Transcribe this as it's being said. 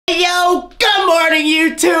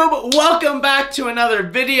YouTube? Welcome back to another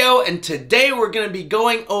video, and today we're going to be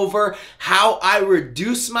going over how I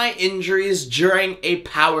reduce my injuries during a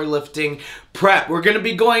powerlifting prep. We're going to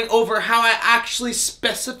be going over how I actually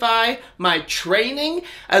specify my training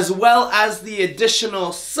as well as the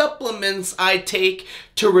additional supplements I take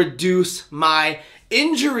to reduce my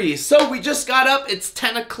injuries. So we just got up, it's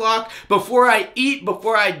 10 o'clock. Before I eat,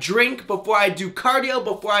 before I drink, before I do cardio,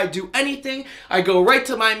 before I do anything, I go right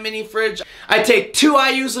to my mini fridge. I take 2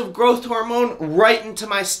 IUs of growth hormone right into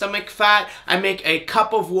my stomach fat. I make a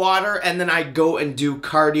cup of water and then I go and do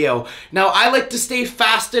cardio. Now I like to stay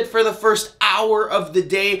fasted for the first hour of the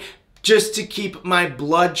day just to keep my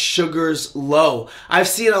blood sugars low. I've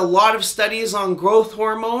seen a lot of studies on growth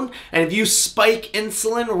hormone, and if you spike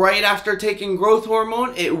insulin right after taking growth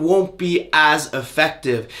hormone, it won't be as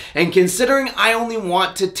effective. And considering I only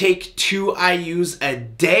want to take 2 IUs a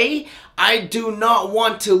day, I do not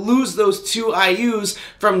want to lose those 2 IUs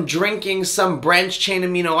from drinking some branched chain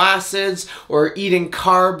amino acids or eating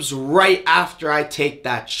carbs right after I take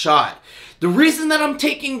that shot. The reason that I'm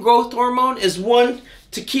taking growth hormone is, one,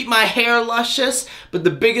 to keep my hair luscious, but the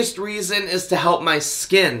biggest reason is to help my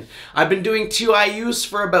skin. I've been doing 2 IUs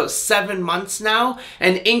for about 7 months now,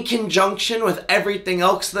 and in conjunction with everything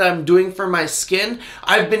else that I'm doing for my skin,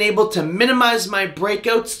 I've been able to minimize my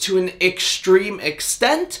breakouts to an extreme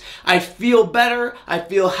extent. I feel better, I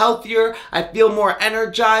feel healthier, I feel more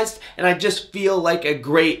energized, and I just feel like a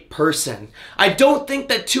great person. I don't think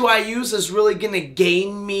that 2 IUs is really gonna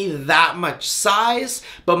gain me that much size,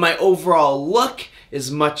 but my overall look is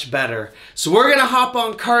much better. So we're gonna hop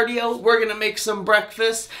on cardio, we're gonna make some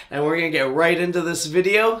breakfast, and we're gonna get right into this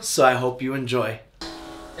video, so I hope you enjoy.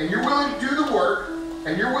 And you're willing to do the work,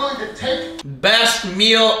 and you're willing to take... Best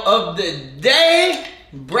meal of the day,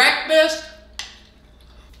 breakfast.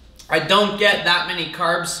 I don't get that many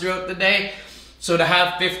carbs throughout the day, so to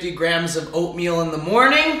have 50 grams of oatmeal in the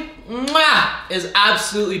morning, is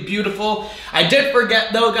absolutely beautiful. I did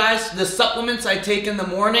forget though, guys, the supplements I take in the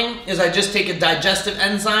morning is I just take a digestive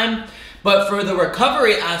enzyme, but for the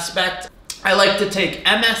recovery aspect, I like to take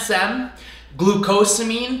MSM,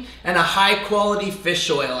 glucosamine, and a high quality fish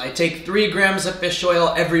oil. I take 3 grams of fish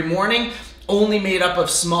oil every morning, only made up of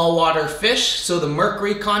small water fish, so the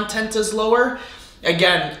mercury content is lower.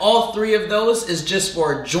 Again, all 3 of those is just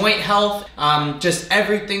for joint health, just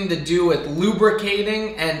everything to do with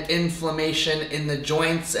lubricating and inflammation in the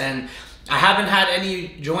joints. And I haven't had any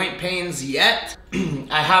joint pains yet.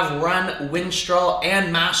 I have run Winstrol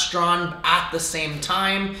and Mastron at the same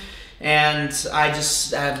time, and I've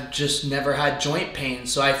just never had joint pain.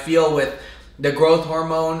 So I feel with the growth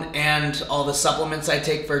hormone and all the supplements I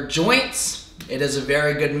take for joints, it is a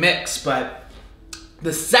very good mix. But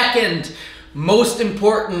the second most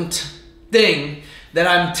important thing that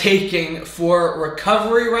I'm taking for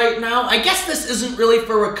recovery right now, I guess this isn't really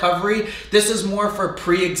for recovery, this is more for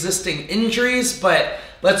pre-existing injuries, but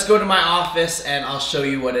let's go to my office and I'll show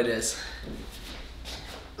you what it is.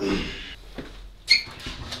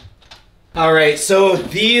 Alright, so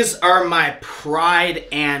these are my pride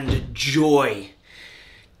and joy.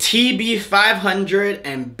 TB500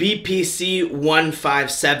 and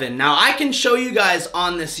BPC157. Now I can show you guys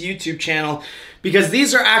on this YouTube channel because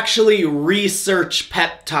these are actually research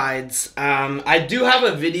peptides. I do have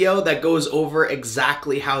a video that goes over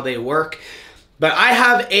exactly how they work, but I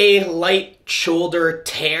have a light shoulder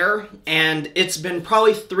tear and it's been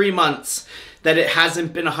probably 3 months that it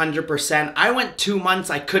hasn't been 100%. I went 2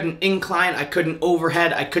 months, I couldn't incline, I couldn't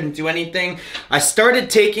overhead, I couldn't do anything. I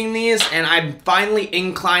started taking these and I'm finally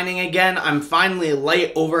inclining again. I'm finally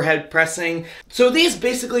light overhead pressing. So these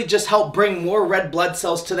basically just help bring more red blood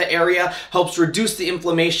cells to the area, helps reduce the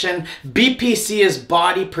inflammation. BPC is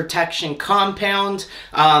body protection compound.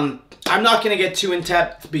 I'm not going to get too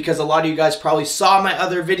in-depth because a lot of you guys probably saw my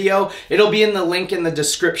other video. It'll be in the link in the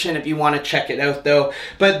description if you want to check it out though.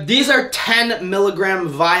 But these are 10 milligram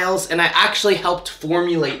vials and I actually helped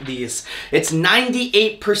formulate these. It's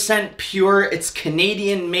 98% pure, it's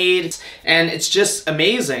Canadian made, and it's just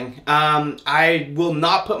amazing. I will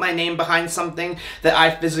not put my name behind something that I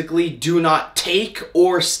physically do not take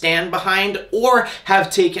or stand behind or have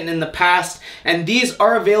taken in the past. And these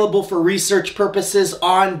are available for research purposes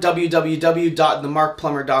on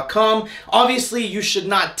www.themarkplummer.com. Obviously, you should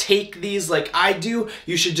not take these like I do.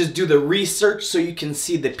 You should just do the research so you can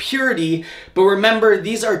see the purity. But remember,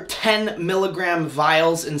 these are 10 milligram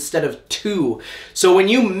vials instead of 2. So when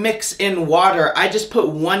you mix in water, I just put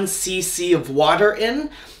 1 cc of water in,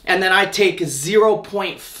 and then I take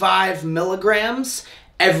 0.5 milligrams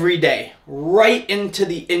every day, right into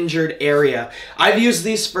the injured area. I've used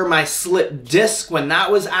these for my slip disc when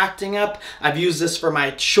that was acting up. I've used this for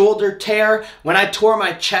my shoulder tear. When I tore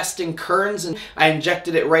my chest in Kearns and I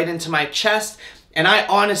injected it right into my chest. And I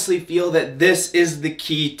honestly feel that this is the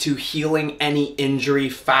key to healing any injury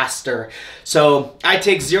faster. So I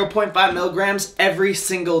take 0.5 milligrams every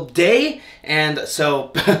single day. And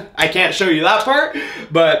so I can't show you that part,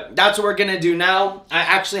 but that's what we're gonna do now. I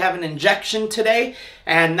actually have an injection today,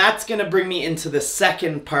 and that's gonna bring me into the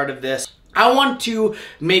second part of this. I want to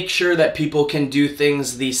make sure that people can do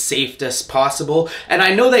things the safest possible. And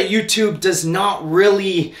I know that YouTube does not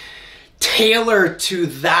really tailor to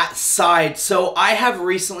that side. So I have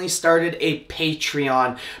recently started a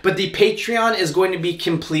Patreon, but the Patreon is going to be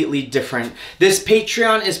completely different. This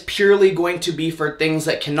Patreon is purely going to be for things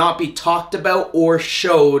that cannot be talked about or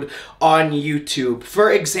showed on YouTube.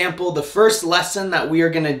 For example, the first lesson that we are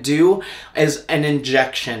going to do is an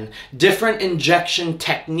injection. Different injection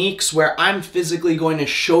techniques where I'm physically going to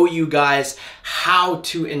show you guys how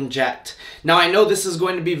to inject. Now I know this is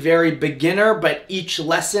going to be very beginner, but each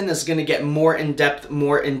lesson is going to get more in depth,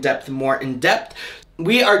 more in depth, more in depth.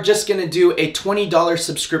 We are just going to do a $20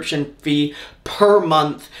 subscription fee per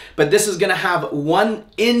month, but this is going to have one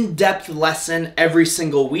in-depth lesson every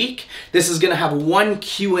single week. This is going to have one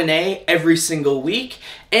Q&A every single week,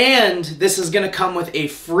 and this is going to come with a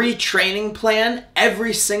free training plan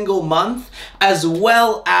every single month, as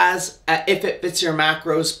well as if it fits your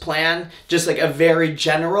macros plan, just like a very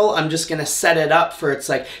general. I'm just going to set it up for, it's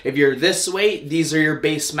like, if you're this weight, these are your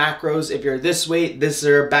base macros. If you're this weight, these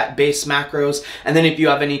are your base macros. And then if you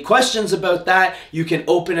have any questions about that, you can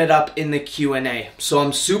open it up in the Q&A. So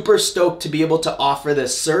I'm super stoked to be able to offer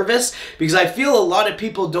this service, because I feel a lot of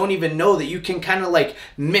people don't even know that you can kind of like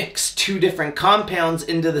mix two different compounds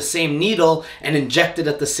into the same needle and inject it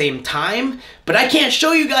at the same time. But I can't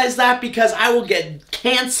show you guys that because I will get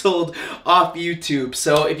canceled off YouTube.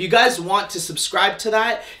 So if you guys want to subscribe to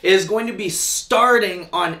that, it is going to be starting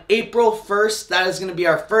on April 1st. That is going to be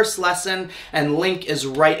our first lesson, and link is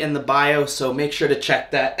right in the bio, so make sure to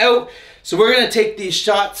check that out. So we're going to take these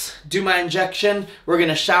shots, do my injection, we're going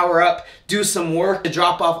to shower up, do some work to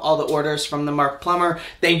drop off all the orders from the Mark Plummer.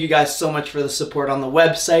 Thank you guys so much for the support on the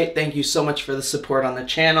website. Thank you so much for the support on the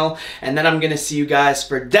channel. And then I'm going to see you guys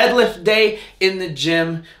for deadlift day in the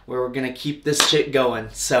gym, where we're going to keep this shit going.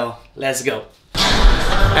 So let's go.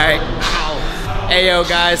 All right. Ayo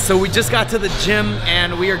guys, so we just got to the gym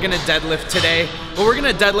and we are gonna deadlift today. Well, we're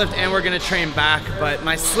gonna deadlift and we're gonna train back, but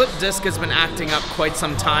my slip disc has been acting up quite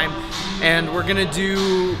some time, and we're gonna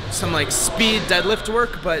do some like speed deadlift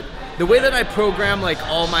work. But the way that I program like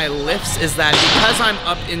all my lifts is that because I'm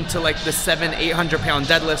up into like the 700-800 pound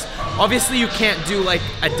deadlifts, obviously you can't do like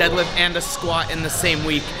a deadlift and a squat in the same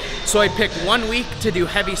week. So I pick 1 week to do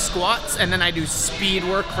heavy squats, and then I do speed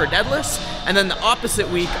work for deadlifts, and then the opposite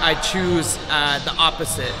week I choose the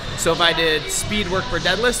opposite. So if I did speed work for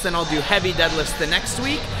deadlifts, then I'll do heavy deadlifts the next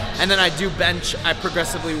week, and then I do bench. I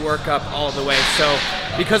progressively work up all the way. So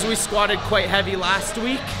because we squatted quite heavy last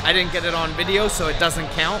week, I didn't get it on video, so it doesn't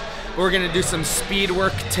count. We're gonna do some speed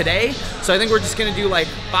work today. So I think we're just gonna do like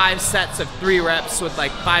 5 sets of 3 reps with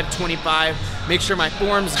like 525. Make sure my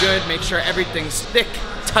form's good, make sure everything's thick,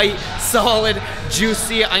 tight, solid,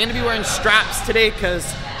 juicy. I'm gonna be wearing straps today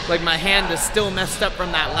because like my hand is still messed up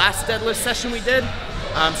from that last deadlift session we did.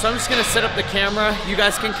 So I'm just gonna set up the camera. You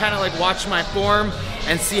guys can kind of like watch my form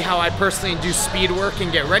and see how I personally do speed work and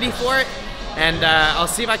get ready for it. And I'll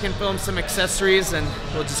see if I can film some accessories, and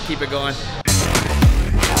we'll just keep it going.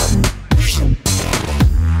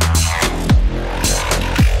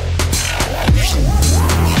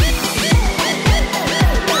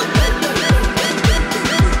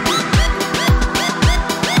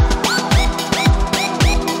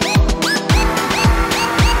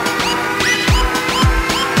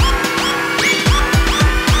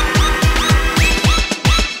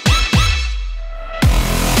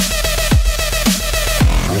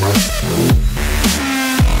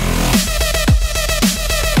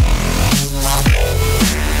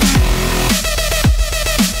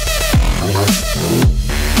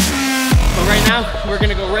 We're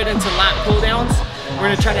gonna go right into lat pull downs. We're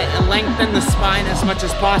gonna try to lengthen the spine as much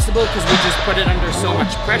as possible because we just put it under so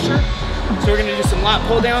much pressure. So we're gonna do some lat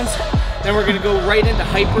pull downs. Then we're gonna go right into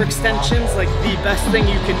hyperextensions, like the best thing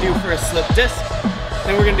you can do for a slip disc.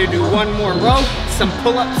 Then we're gonna do 1 more row, some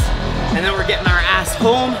pull-ups, and then we're getting our ass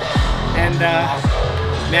home. And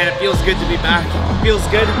man, it feels good to be back. It feels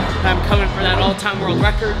good. I'm coming for that all-time world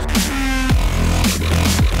record.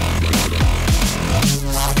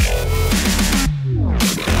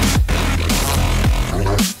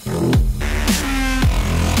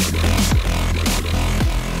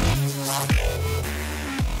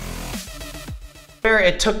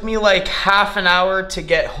 took me like half an hour to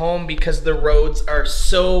get home because the roads are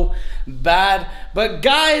so bad. But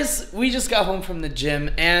guys, we just got home from the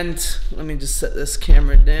gym, and let me just set this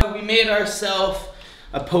camera down. We made ourselves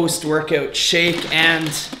a post-workout shake,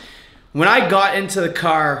 and when I got into the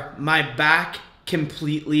car, my back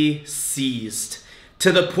completely seized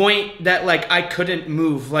to the point that like I couldn't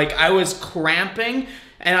move. Like I was cramping,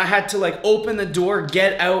 and I had to like open the door,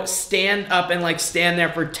 get out, stand up, and like stand there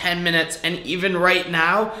for 10 minutes. And even right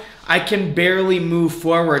now, I can barely move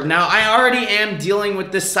forward. Now, I already am dealing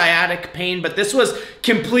with this sciatic pain, but this was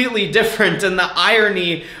completely different. And the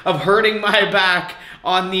irony of hurting my back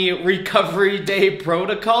on the recovery day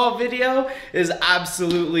protocol video is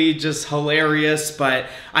absolutely just hilarious, but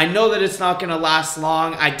I know that it's not gonna last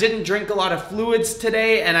long. I didn't drink a lot of fluids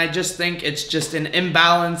today, and I just think it's just an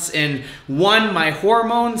imbalance in my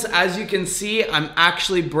hormones. As you can see, I'm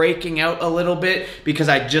actually breaking out a little bit because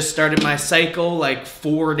I just started my cycle like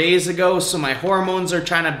 4 days ago, so my hormones are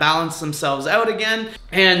trying to balance themselves out again,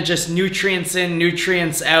 and just nutrients in,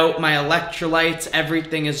 nutrients out, my electrolytes,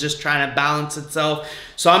 everything is just trying to balance itself.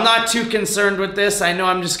 So I'm not too concerned with this. I know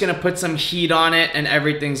I'm just gonna put some heat on it and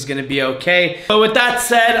everything's gonna be okay. But with that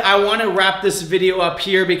said, I wanna wrap this video up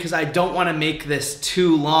here because I don't wanna make this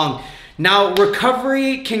too long. Now,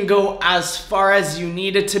 recovery can go as far as you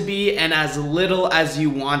need it to be and as little as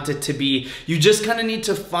you want it to be. You just kind of need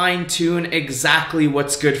to fine tune exactly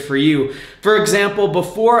what's good for you. For example,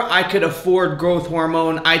 before I could afford growth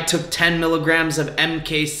hormone, I took 10 milligrams of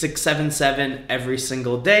MK677 every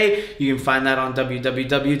single day. You can find that on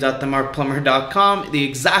www.themarkplummer.com, the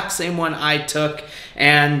exact same one I took.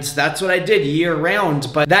 And that's what I did year round,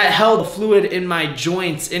 but that held fluid in my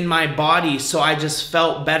joints, in my body, so I just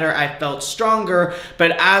felt better, I felt stronger.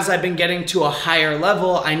 But as I've been getting to a higher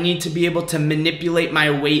level, I need to be able to manipulate my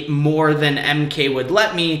weight more than MK would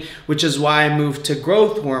let me, which is why I moved to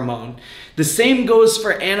growth hormone. The same goes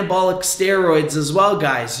for anabolic steroids as well,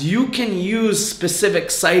 guys. You can use specific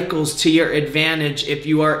cycles to your advantage if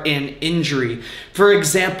you are in injury. For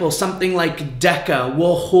example, something like DECA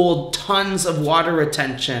will hold tons of water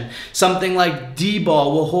retention. Something like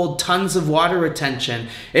D-ball will hold tons of water retention.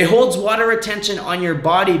 It holds water retention on your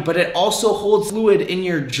body, but it also holds fluid in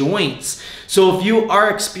your joints. So if you are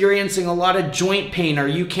experiencing a lot of joint pain or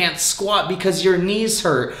you can't squat because your knees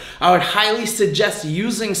hurt, I would highly suggest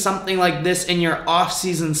using something like this in your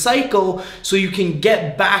off-season cycle so you can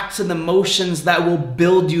get back to the motions that will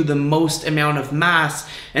build you the most amount of mass.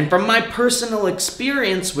 And from my personal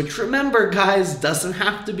experience, which remember guys, doesn't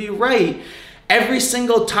have to be right, every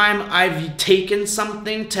single time I've taken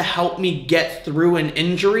something to help me get through an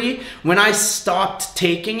injury, when I stopped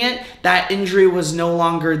taking it, that injury was no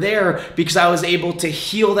longer there because I was able to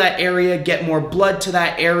heal that area, get more blood to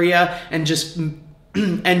that area, and just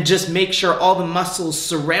make sure all the muscles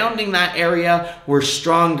surrounding that area were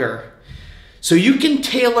stronger. So you can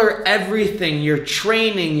tailor everything, your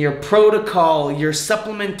training, your protocol, your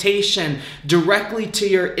supplementation directly to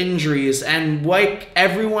your injuries. And like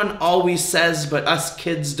everyone always says, but us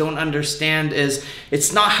kids don't understand, is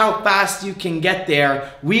it's not how fast you can get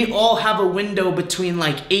there. We all have a window between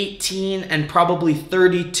like 18 and probably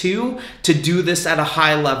 32 to do this at a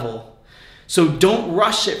high level. So don't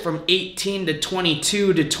rush it from 18 to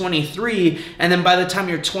 22 to 23, and then by the time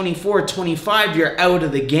you're 24, 25, you're out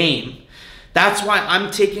of the game. That's why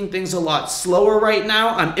I'm taking things a lot slower right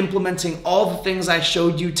now. I'm implementing all the things I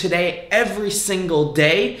showed you today every single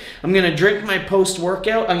day. I'm gonna drink my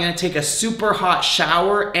post-workout. I'm gonna take a super hot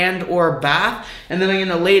shower and or bath, and then I'm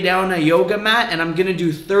gonna lay down a yoga mat, and I'm gonna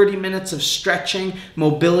do 30 minutes of stretching,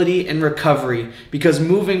 mobility, and recovery. Because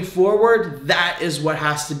moving forward, that is what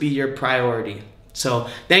has to be your priority. So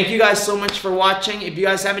thank you guys so much for watching. If you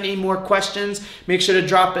guys have any more questions, make sure to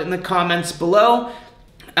drop it in the comments below.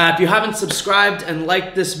 If you haven't subscribed and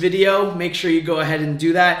liked this video, make sure you go ahead and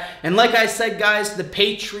do that. And like I said, guys, the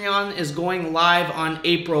Patreon is going live on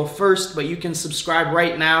April 1st, but you can subscribe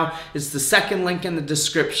right now. It's the second link in the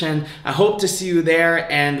description. I hope to see you there,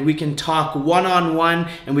 and we can talk one-on-one,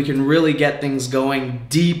 and we can really get things going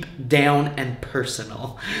deep down and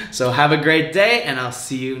personal. So have a great day, and I'll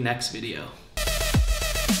see you next video.